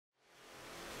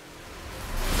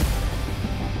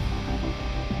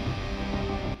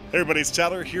Hey everybody, it's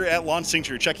Tyler here at Launch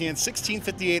Sanctuary, checking in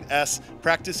 1658S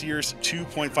Practice Years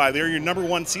 2.5. They're your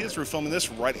 #1 seeds. We're filming this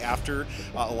right after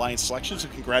Alliance selection, so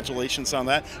congratulations on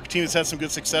that. Your team has had some good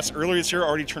success earlier this year,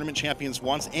 already tournament champions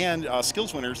once, and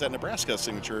skills winners at Nebraska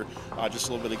Signature just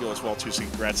a little bit ago as well, too, so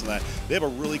congrats on that. They have a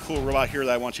really cool robot here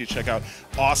that I want you to check out.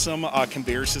 Awesome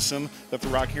conveyor system that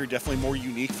they're rocking here, definitely more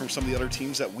unique from some of the other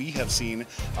teams that we have seen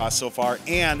so far.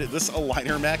 And this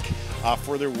aligner mech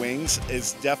for their wings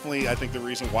is definitely, I think, the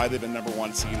reason why they've been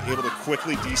 #1 seed, able to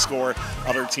quickly de-score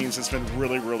other teams. It's been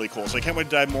really, really cool. So I can't wait to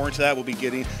dive more into that. We'll be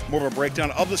getting more of a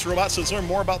breakdown of this robot. So let's learn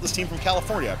more about this team from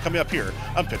California coming up here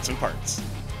on Picks and Parts.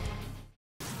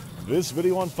 This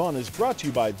video on fun is brought to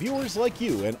you by viewers like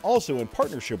you and also in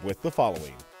partnership with the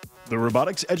following. The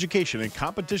Robotics Education and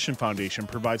Competition Foundation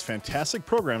provides fantastic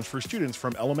programs for students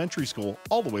from elementary school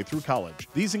all the way through college.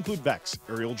 These include VEX,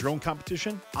 aerial drone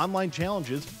competition, online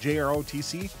challenges,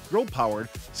 JROTC, Girl-powered,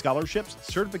 scholarships,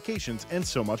 certifications, and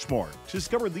so much more. To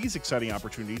discover these exciting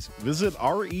opportunities, visit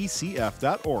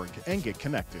recf.org and get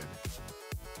connected.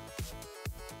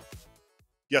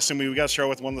 Yes, and we got to start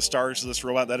with one of the stars of this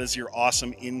robot. That is your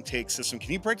awesome intake system.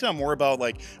 Can you break down more about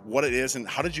what it is and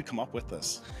how did you come up with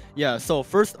this? Yeah, so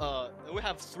first we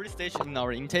have 3 stages in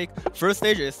our intake. First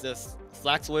stage is this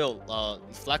flex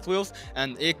wheels,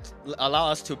 and it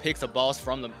allows us to pick the balls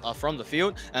from the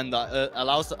field, and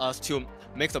allows us to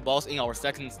make the balls in our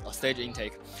second stage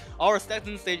intake. Our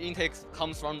second stage intake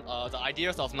comes from the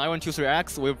ideas of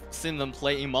 9123X. We've seen them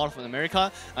play in Mall of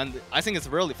America, and I think it's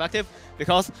really effective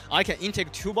because I can intake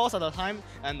 2 balls at a time,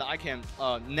 and I can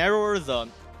narrow the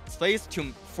space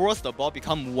to force the ball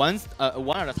become one at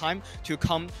a time to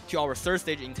come to our third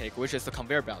stage intake, which is the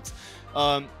conveyor belt.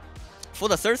 For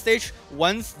the third stage,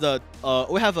 once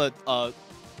we have a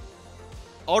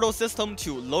auto system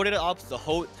to load it up the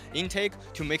whole intake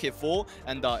to make it full,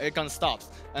 and it can stop.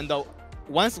 And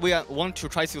once we want to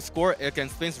try to score, it can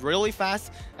spin really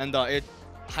fast, and it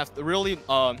has really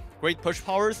great push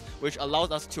powers, which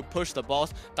allows us to push the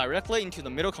balls directly into the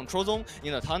middle control zone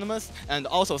in autonomous, and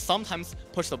also sometimes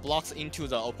push the blocks into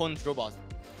the opponent's robot.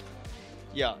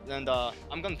 Yeah, and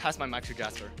I'm gonna pass my mic to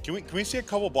Jasper. Can we see a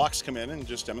couple blocks come in and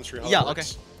just demonstrate how it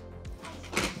works?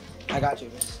 Okay. I got you.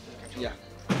 Yeah.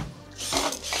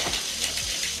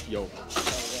 Yo,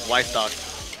 white stock.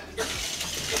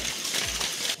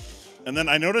 And then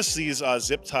I noticed these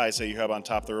zip ties that you have on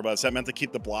top of the robot. Is that meant to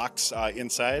keep the blocks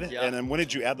inside? Yeah. And then when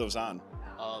did you add those on?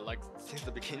 Like since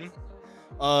the beginning.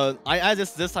 I added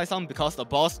this tie on because the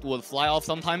balls would fly off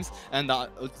sometimes, and I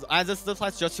added this tie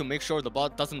just to make sure the ball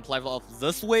doesn't fly off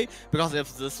this way, because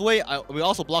if this way, we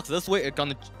also block this way, it's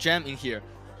gonna jam in here.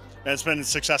 And it's been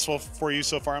successful for you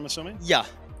so far, I'm assuming? Yeah.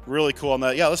 Really cool on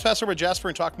that. Yeah, let's pass over to Jasper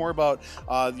and talk more about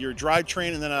your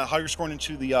drivetrain, and then how you're scoring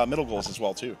into the middle goals as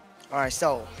well, too. All right,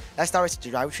 so let's start with the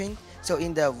drivetrain. So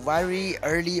in the very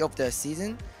early of the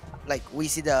season, we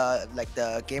see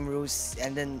the game rules,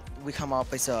 and then we come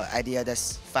up with an idea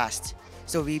that's fast.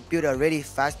 So we build a really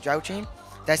fast drivetrain.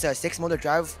 That's a 6-motor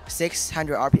drive,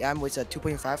 600 RPM with a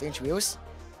 2.5-inch wheels.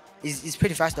 It's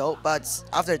pretty fast though, but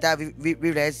after that we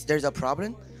realized there's a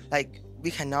problem. We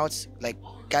cannot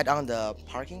get on the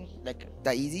parking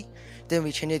that easy. Then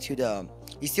we changed it to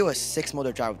it's still a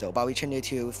 6-motor drive though, but we changed it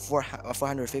to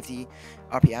 450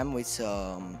 RPM with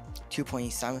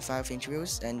 2.75-inch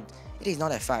wheels, and it is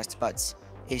not that fast, but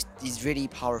it's really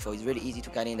powerful. It's really easy to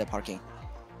get in the parking.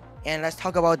 And let's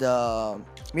talk about the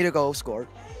middle goal score.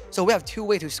 So we have 2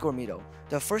 ways to score middle.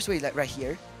 The first way, right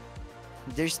here,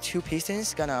 there's 2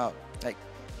 pistons gonna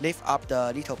lift up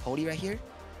the little pulley right here.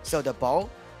 So the ball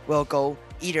will go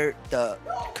either the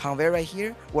conveyor right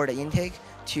here or the intake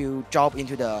to drop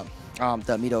into the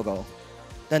middle goal.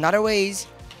 Another way,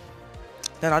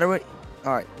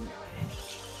 all right,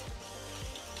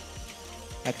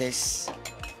 like this.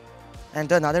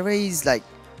 And another way is the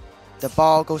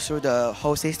ball goes through the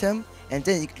whole system, and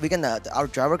then our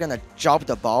driver gonna drop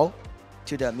the ball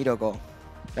to the middle goal,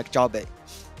 drop it,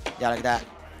 yeah, like that.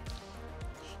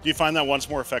 Do you find that one's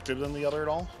more effective than the other at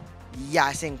all? Yeah,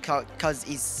 I think because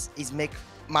it's make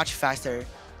much faster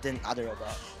than other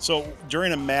robot. So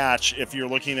during a match, if you're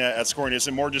looking at scoring, is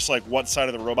it more just what side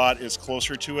of the robot is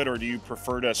closer to it, or do you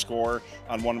prefer to score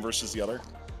on one versus the other?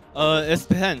 It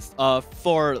depends.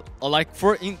 During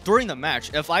the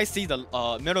match, if I see the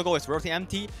middle goal is roughly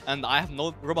empty and I have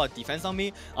no robot defense on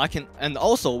me, I can. And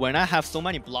also, when I have so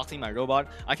many blocks in my robot,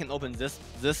 I can open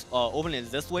open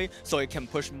it this way, so it can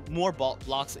push more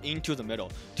blocks into the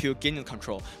middle to gain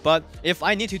control. But if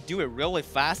I need to do it really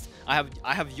fast, I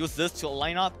have used this to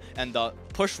line up, and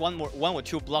push one or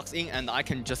two blocks in, and I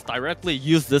can just directly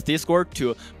use this Discord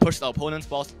to push the opponent's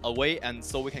balls away, and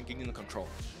so we can gain the control.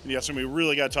 Yes, and we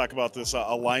really got to talk about this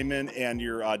alignment and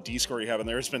your D-score you have in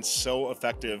there. It's been so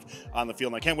effective on the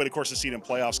field, and I can't wait, of course, to see it in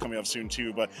playoffs coming up soon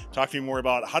too. But talk to me more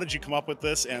about how did you come up with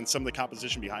this and some of the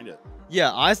composition behind it.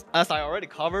 Yeah, as I already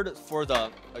covered for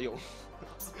the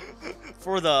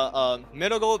for the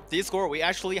middle goal D-score, we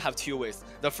actually have two ways.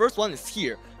 The first one is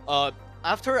here.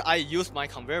 After I use my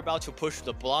conveyor belt to push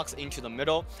the blocks into the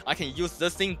middle, I can use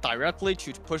this thing directly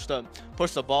to push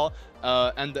the ball,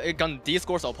 and it can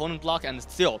D-score the opponent block and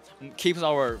still keeps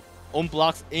our own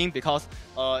blocks in, because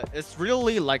it's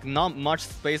really like not much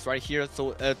space right here,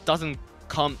 so it doesn't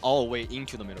come all the way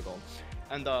into the middle goal.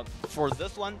 And for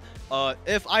this one,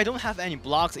 if I don't have any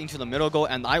blocks into the middle goal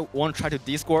and I want to try to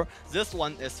D-score, this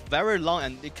one is very long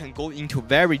and it can go into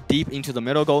very deep into the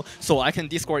middle goal, so I can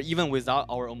D-score even without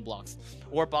our own blocks.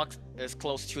 Our box is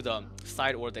close to the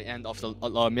side or the end of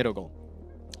the middle goal.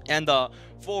 And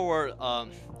for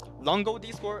long goal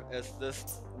D-score is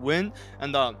this win,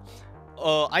 and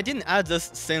I didn't add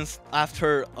this since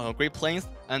after Great Plains,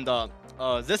 and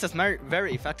this is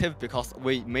very effective because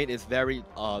we made it very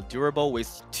durable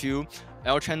with two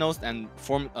L channels and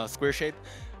form a square shape.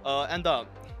 And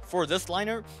for this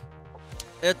liner,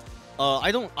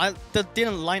 I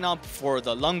didn't line up for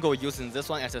the long goal using this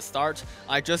one at the start.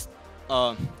 I just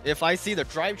if I see the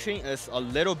drivetrain is a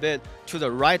little bit to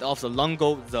the right of the long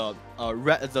goal, the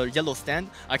yellow stand,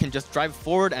 I can just drive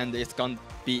forward and it's gonna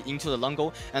be into the long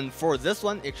goal. And for this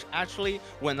one, it's actually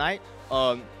when I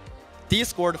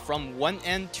D-scored from one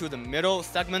end to the middle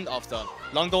segment of the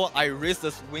long goal, I raise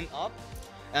this wing up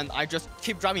and I just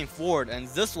keep driving forward, and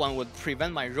this one would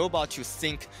prevent my robot to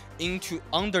sink into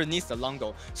underneath the long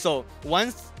goal. So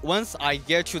once I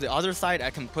get to the other side, I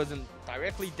can put them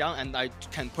directly down and I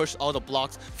can push all the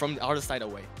blocks from the other side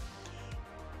away.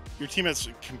 Your team has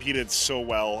competed so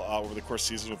well over the course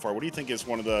of the season so far. What do you think is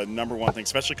one of the #1 things,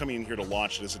 especially coming in here to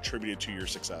launch, that is attributed to your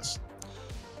success?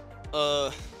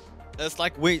 It's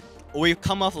like we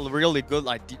come up with a really good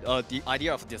the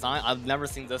idea of design. I've never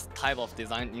seen this type of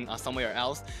design in somewhere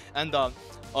else. And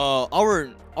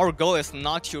our goal is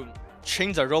not to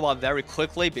change the robot very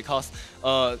quickly, because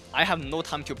I have no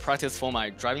time to practice for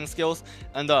my driving skills.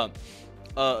 And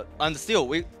still,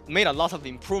 we made a lot of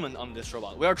improvement on this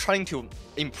robot. We are trying to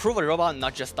improve the robot,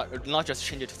 not just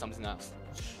change it to something else.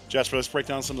 Jasper, let's break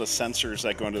down some of the sensors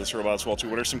that go into this robot as well too.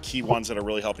 What are some key ones that are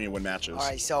really helping you win matches? All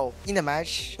right, so in the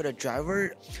match for the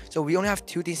driver, so we only have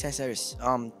two distance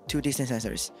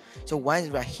sensors. So one is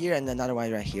right here and another one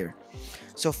is right here.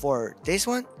 So for this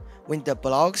one, when the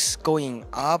blocks going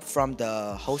up from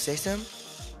the whole system,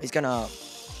 it's gonna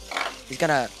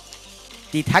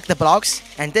detect the blocks,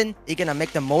 and then it's gonna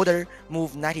make the motor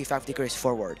move 95 degrees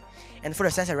forward. And for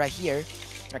the sensor right here,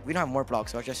 like we don't have more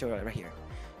blocks, so I'll just show it right here.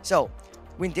 So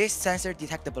when this sensor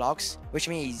detects the blocks, which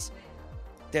means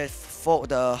the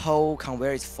whole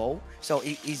conveyor is full, so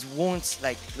it won't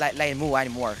like let it move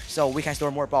anymore. So we can store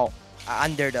more ball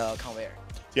under the conveyor.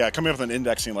 Yeah, coming up with an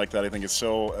indexing like that, I think is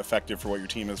so effective for what your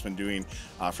team has been doing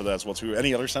for that as well too.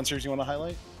 Any other sensors you want to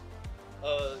highlight?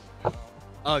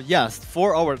 Yes,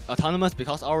 for our autonomous,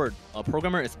 because our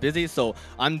programmer is busy, so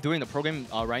I'm doing the program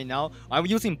right now. I'm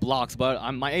using blocks,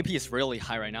 but my AP is really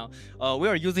high right now. We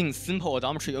are using simple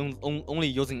odometry, only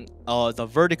using the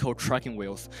vertical tracking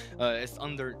wheels. It's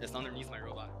underneath my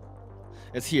robot.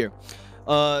 It's here.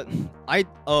 I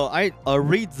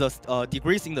read the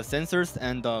degrees in the sensors,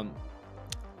 and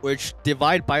which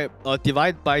divide by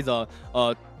the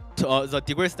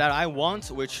degrees that I want,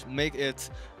 which make it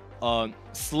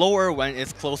slower when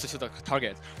it's closer to the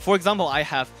target. For example,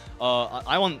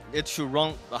 I want it to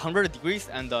run 100 degrees,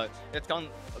 and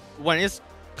when it's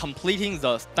completing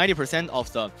the 90%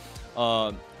 of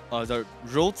the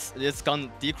routes, it's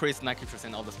gonna decrease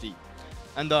 90% of the speed.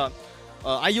 And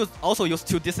I also use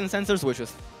two distance sensors, which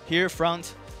is here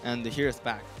front and here is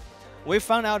back. We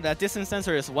found out that distance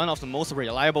sensor is one of the most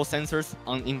reliable sensors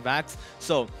in VAX.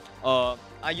 So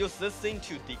I use this thing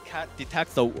to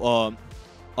detect the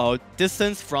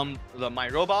distance from my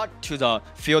robot to the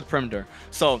field perimeter.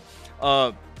 So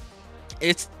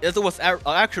it was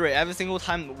accurate every single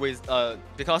time with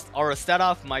because our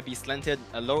setup might be slanted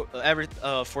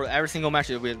for every single match.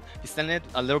 It will be slanted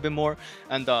a little bit more,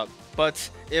 and but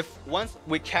once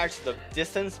we catch the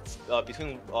distance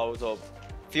between the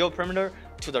field perimeter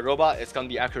to the robot, it's gonna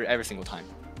be accurate every single time.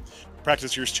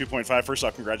 Practice Years 2.5. First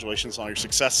off, congratulations on your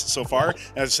success so far.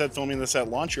 As I said, filming this at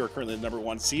launch, you are currently the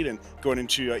 #1 seed, and going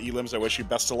into elims, I wish you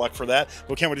best of luck for that.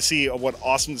 We can't wait to see what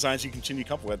awesome designs you continue to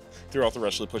come up with throughout the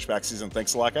rest of the pushback season.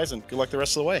 Thanks a lot, guys, and good luck the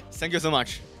rest of the way. Thank you so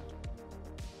much.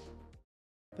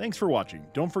 Thanks for watching.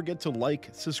 Don't forget to like,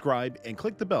 subscribe, and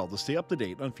click the bell to stay up to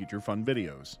date on future fun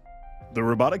videos. The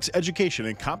Robotics Education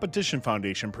and Competition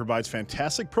Foundation provides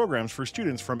fantastic programs for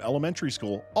students from elementary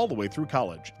school all the way through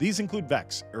college. These include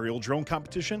VEX, aerial drone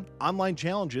competition, online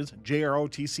challenges,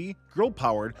 JROTC,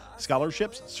 girl-powered,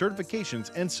 scholarships,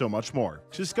 certifications, and so much more.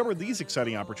 To discover these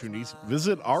exciting opportunities,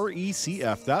 visit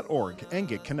recf.org and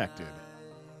get connected.